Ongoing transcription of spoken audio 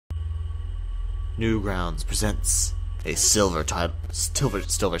Newgrounds presents a silver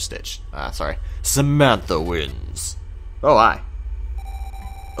stitch. Sorry. Samantha wins. Oh, hi.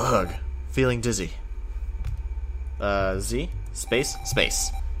 Ugh. Feeling dizzy. Z?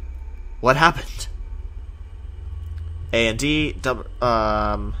 Space. What happened? A and D,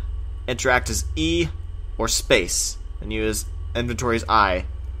 interact as E or space, and use inventory as I.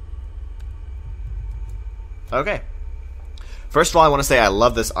 Okay. First of all, I want to say I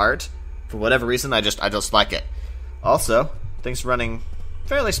love this art. For whatever reason, I just like it. Also, things are running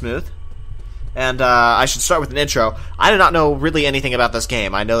fairly smooth. And I should start with an intro. I do not know really anything about this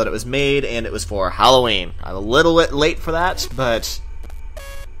game. I know that it was made and it was for Halloween. I'm a little bit late for that, but...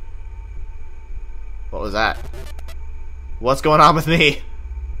 What was that? What's going on with me?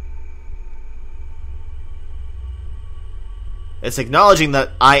 It's acknowledging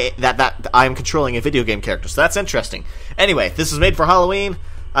that I am controlling a video game character, so that's interesting. Anyway, this was made for Halloween.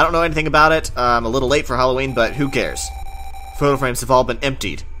 I don't know anything about it. I'm a little late for Halloween, but who cares? Photo frames have all been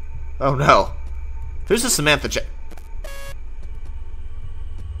emptied. Oh no. Who's this Samantha chick?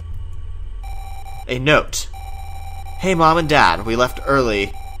 A note. Hey Mom and Dad, we left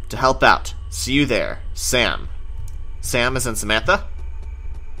early to help out. See you there. Sam. Sam is in Samantha?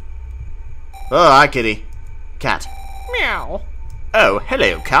 Oh, hi kitty. Cat. Meow. Oh,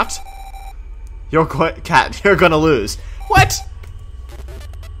 hello, cat. Cat, you're gonna lose. What?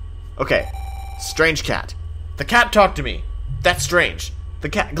 Okay. Strange cat. The cat talked to me. That's strange. The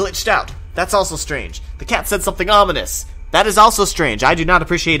cat glitched out. That's also strange. The cat said something ominous. That is also strange. I do not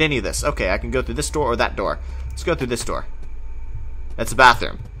appreciate any of this. Okay, I can go through this door or that door. Let's go through this door. That's a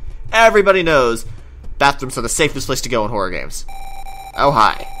bathroom. Everybody knows bathrooms are the safest place to go in horror games. Oh,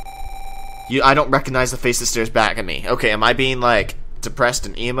 hi. I don't recognize the face that stares back at me. Okay, am I being, like, depressed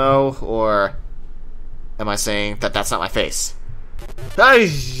and emo, or am I saying that that's not my face? Oh,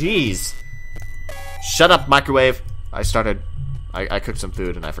 jeez. Shut up, microwave. I cooked some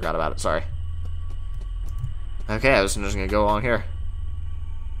food and I forgot about it, sorry. Okay, I was just gonna go along here.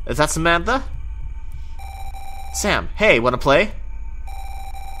 Is that Samantha? Sam, hey, wanna play?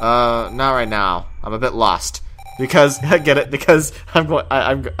 Not right now. I'm a bit lost. Because, get it? Because I've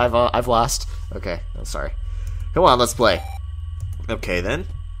lost. Okay, I'm sorry. Come on, let's play. Okay, then.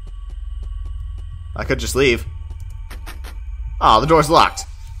 I could just leave. Oh, the door's locked.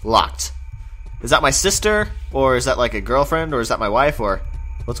 Locked. Is that my sister? Or is that like a girlfriend? Or is that my wife? Or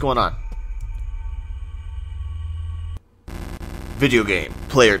what's going on? Video game.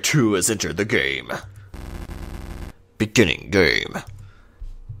 Player 2 has entered the game. Beginning game.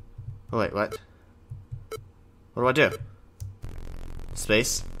 Oh, wait, what? What do I do?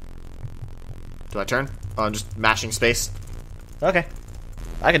 Space? Do I turn? Oh, I'm just mashing space. Okay.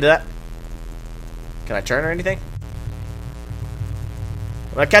 I can do that. Can I turn or anything?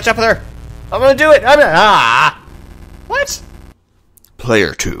 I'm gonna catch up with her! I'm gonna do it! What?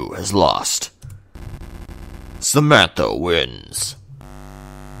 Player 2 has lost. Samantha wins.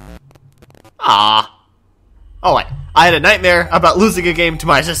 Ah. Oh, wait. I had a nightmare about losing a game to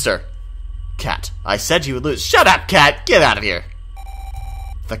my sister. Cat, I said you would lose. Shut up, cat! Get out of here!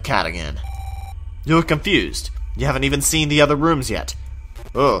 The cat again. You look confused. You haven't even seen the other rooms yet.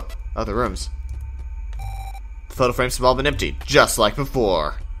 Oh, other rooms. The photo frames have all been emptied, just like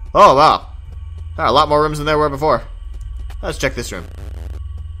before. Oh, wow. There are a lot more rooms than there were before. Let's check this room.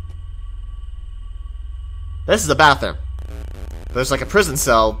 This is a bathroom. There's like a prison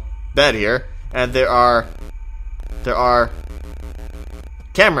cell bed here, and there are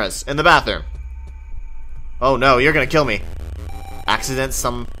cameras in the bathroom. Oh no, you're gonna kill me. Accident,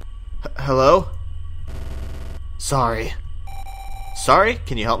 hello? Sorry. Sorry?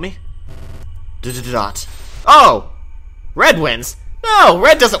 Can you help me? Dot. Oh! Red wins? No,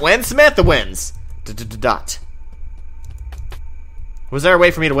 red doesn't win. Samantha wins. Dot. Was there a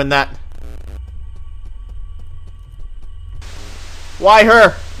way for me to win that? Why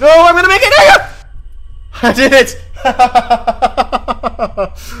her? No, I'm gonna make it! I did it!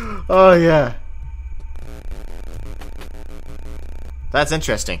 Oh, yeah. That's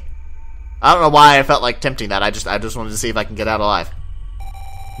interesting. I don't know why I felt like tempting that. I just wanted to see if I can get out alive.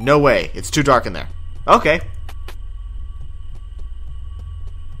 No way. It's too dark in there. Okay.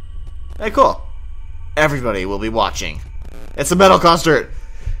 Hey, cool. Everybody will be watching. It's a metal concert.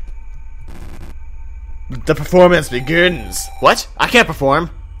 The performance begins. What? I can't perform.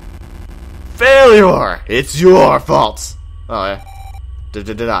 Failure! It's your fault. Oh, yeah.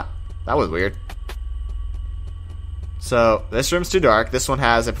 That was weird. So, this room's too dark. This one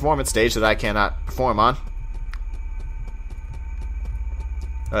has a performance stage that I cannot perform on.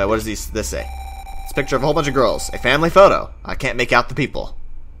 What does this say? It's a picture of a whole bunch of girls. A family photo. I can't make out the people.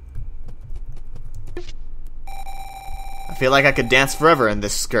 I feel like I could dance forever in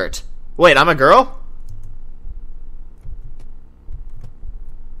this skirt. Wait, I'm a girl?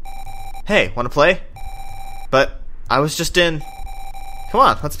 Hey, wanna play? But I was just in... Come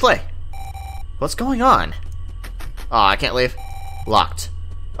on, let's play. What's going on? Oh, I can't leave. Locked.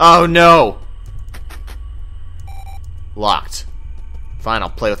 Oh no! Locked. Fine, I'll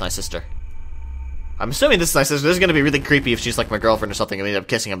play with my sister. I'm assuming this is my sister. This is gonna be really creepy if she's like my girlfriend or something and we end up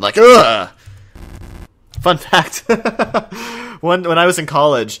kissing. I'm like, ugh! Fun fact. when I was in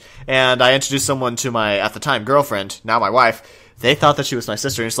college and I introduced someone to my, at the time, girlfriend, now my wife, they thought that she was my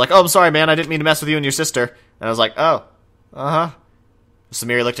sister. And she's like, oh, I'm sorry, man. I didn't mean to mess with you and your sister. And I was like, oh, uh-huh.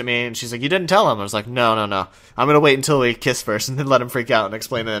 Samir looked at me and she's like, you didn't tell him. I was like, no. I'm gonna wait until we kiss first and then let him freak out and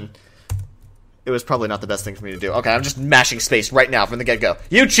explain then. It was probably not the best thing for me to do. Okay, I'm just mashing space right now from the get-go.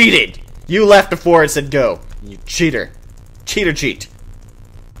 You cheated! You left before it said go. You cheater. Cheater cheat.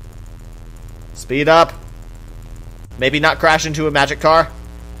 Speed up. Maybe not crash into a magic car.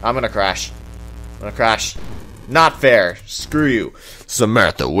 I'm gonna crash. Not fair. Screw you.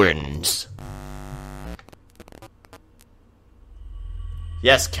 Samantha wins.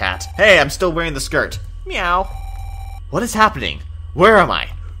 Yes, cat. Hey, I'm still wearing the skirt. Meow. What is happening? Where am I?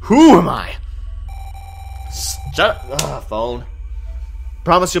 Who am I? Shut up. Ugh, phone.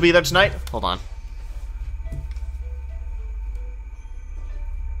 Promise you'll be there tonight? Hold on.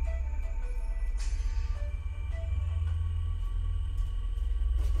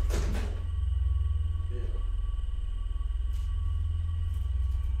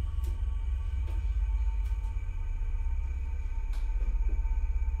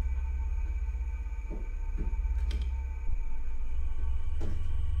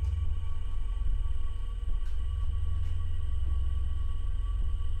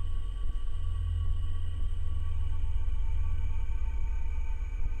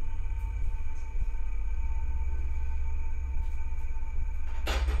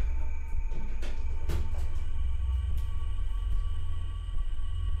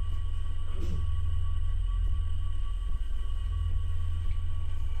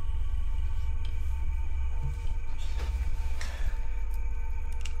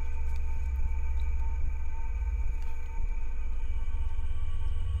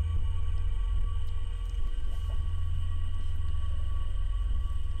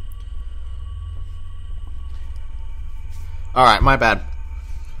 Alright, my bad.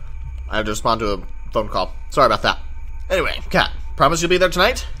 I had to respond to a phone call. Sorry about that. Anyway, cat, promise you'll be there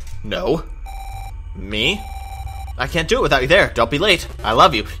tonight? No. Me? I can't do it without you there. Don't be late. I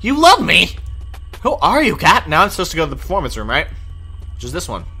love you. You love me? Who are you, cat? Now I'm supposed to go to the performance room, right? Which is this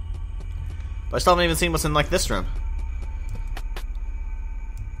one. But I still haven't even seen what's in, like, this room.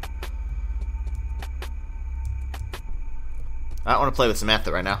 I don't want to play with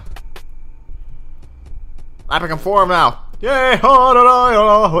Samantha right now. I can perform now. Yay! Ha da da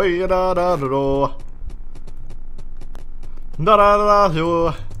da da da da da da da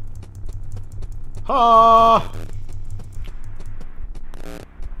da. Ha!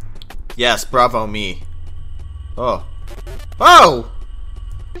 Yes, bravo me. Oh. Oh!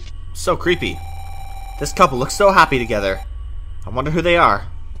 So creepy. This couple looks so happy together. I wonder who they are.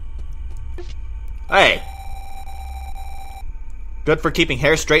 Hey! Good for keeping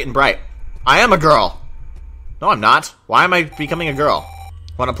hair straight and bright. I am a girl! No, I'm not. Why am I becoming a girl?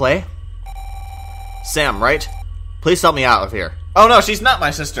 Wanna play? Sam, right? Please help me out of here. Oh no, she's not my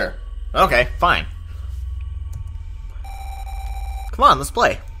sister. Okay, fine. Come on, let's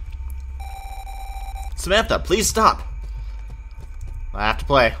play. Samantha, please stop. I have to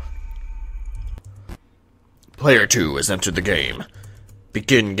play. Player 2 has entered the game.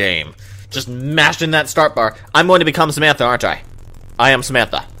 Begin game. Just mashed in that start bar. I'm going to become Samantha, aren't I? I am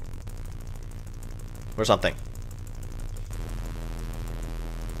Samantha. Or something.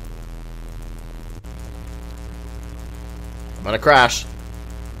 I'm gonna crash.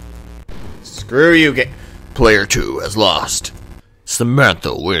 Screw you, Player 2 has lost.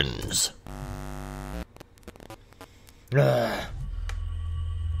 Samantha wins.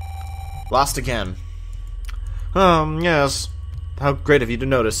 Lost again. Yes. How great of you to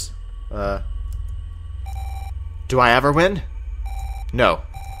notice. Do I ever win? No.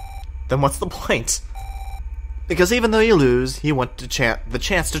 Then what's the point? Because even though you lose, you want the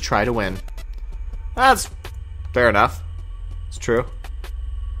chance to try to win. That's fair enough. It's true.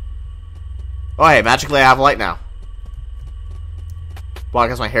 Oh hey, magically I have light now. Well,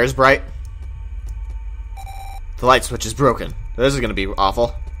 because my hair's bright. The light switch is broken. This is gonna be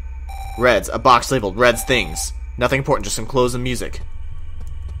awful. Reds, a box labeled Reds things. Nothing important, just some clothes and music.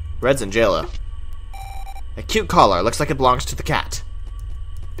 Reds and JLo. A cute collar, looks like it belongs to the cat.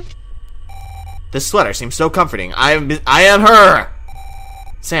 This sweater seems so comforting. I am her!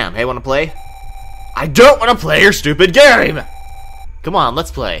 Sam, hey, wanna play? I don't wanna play your stupid game! Come on,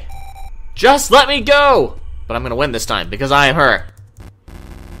 let's play. Just let me go! But I'm gonna win this time, because I am her.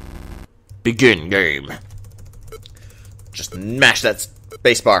 Begin game. Just mash that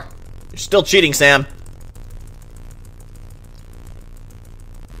spacebar. You're still cheating, Sam.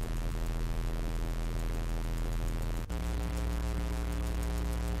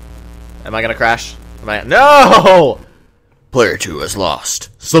 Am I gonna crash? No! Player 2 has lost.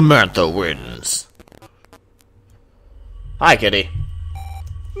 Samantha wins. Hi, kitty.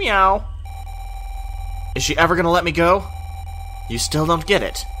 Meow. Is she ever gonna let me go? You still don't get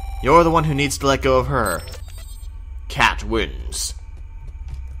it. You're the one who needs to let go of her. Cat wins.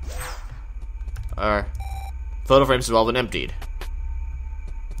 Our photo frames have all been emptied.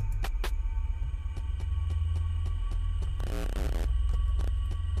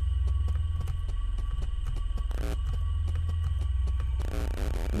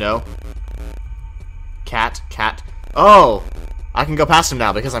 No. Cat. Oh! I can go past him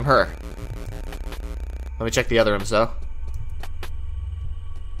now because I'm her. Let me check the other rooms, though.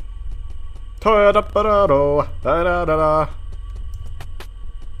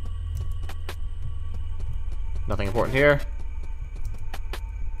 Nothing important here.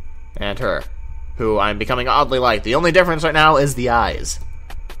 And her, who I'm becoming oddly like. The only difference right now is the eyes.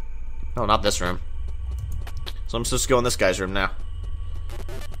 No, not this room. So I'm supposed to go in this guy's room now.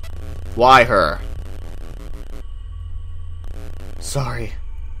 Why her? Sorry.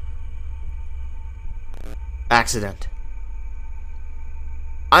 Accident.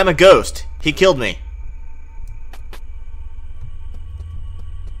 I'm a ghost. He killed me.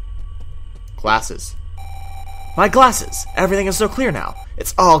 Glasses. My glasses! Everything is so clear now.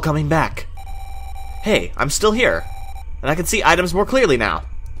 It's all coming back. Hey, I'm still here. And I can see items more clearly now.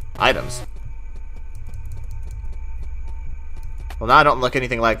 Items. Well, now I don't look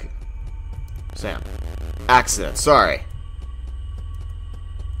anything like Sam. Accident, sorry.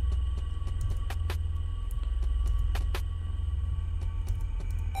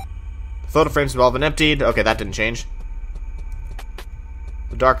 Photo frames have all been emptied. Okay, that didn't change.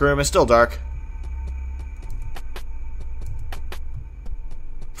 The dark room is still dark.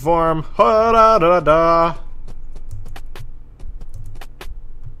 Perform. Ha-da-da-da.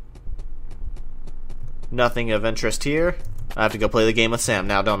 Nothing of interest here. I have to go play the game with Sam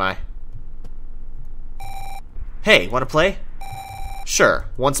now, don't I? Hey, wanna play? Sure,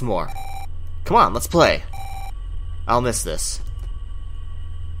 once more. Come on, let's play. I'll miss this.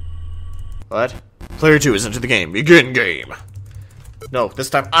 What? Player 2 is into the game. Begin game. No, this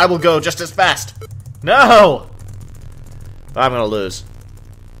time I will go just as fast. No! I'm gonna lose.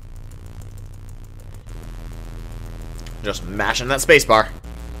 Just mashing that spacebar.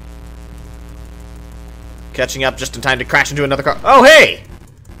 Catching up just in time to crash into another car. Oh, hey!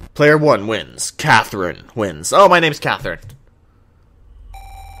 Player 1 wins. Catherine wins. Oh, my name's Catherine.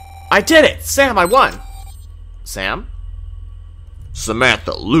 I did it! Sam, I won! Sam?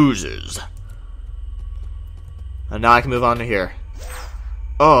 Samantha loses. And now I can move on to here.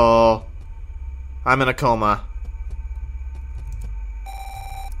 Oh. I'm in a coma.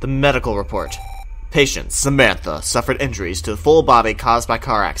 The medical report. Patient, Samantha, suffered injuries to the full body caused by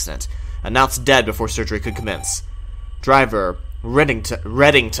car accident. Announced dead before surgery could commence. Driver,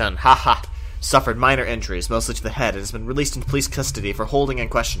 Reddington, haha, suffered minor injuries, mostly to the head, and has been released into police custody for holding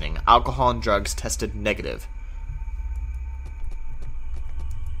and questioning. Alcohol and drugs tested negative.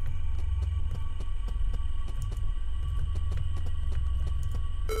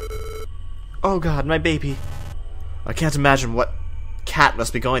 Oh god, my baby. I can't imagine what Cat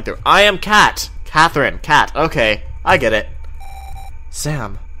must be going through. I am Cat! Catherine, Cat, okay. I get it.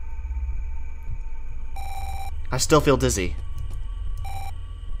 Sam. I still feel dizzy.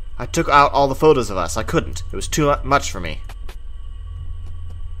 I took out all the photos of us. I couldn't. It was too much for me.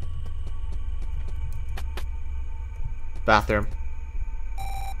 Bathroom.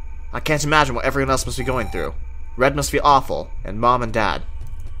 I can't imagine what everyone else must be going through. Red must be awful, and Mom and Dad.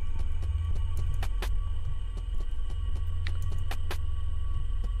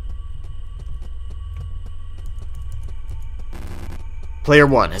 Player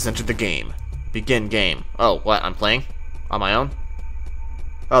 1 has entered the game. Begin game. Oh, what? I'm playing? On my own?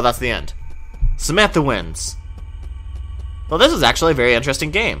 Oh, that's the end. Samantha wins. Well, this is actually a very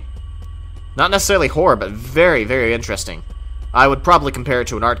interesting game. Not necessarily horror, but very, very interesting. I would probably compare it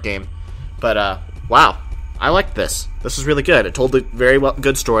to an art game. But, wow. I liked this. This was really good. It told a very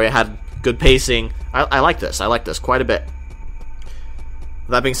good story. It had good pacing. I like this. I like this quite a bit.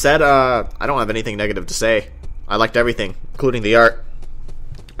 That being said, I don't have anything negative to say. I liked everything, including the art.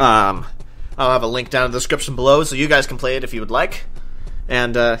 I'm I'll have a link down in the description below so you guys can play it if you would like.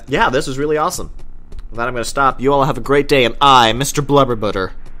 And, yeah, this was really awesome. With that, I'm going to stop. You all have a great day, and I, Mr.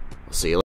 BlubberButter, will see you later.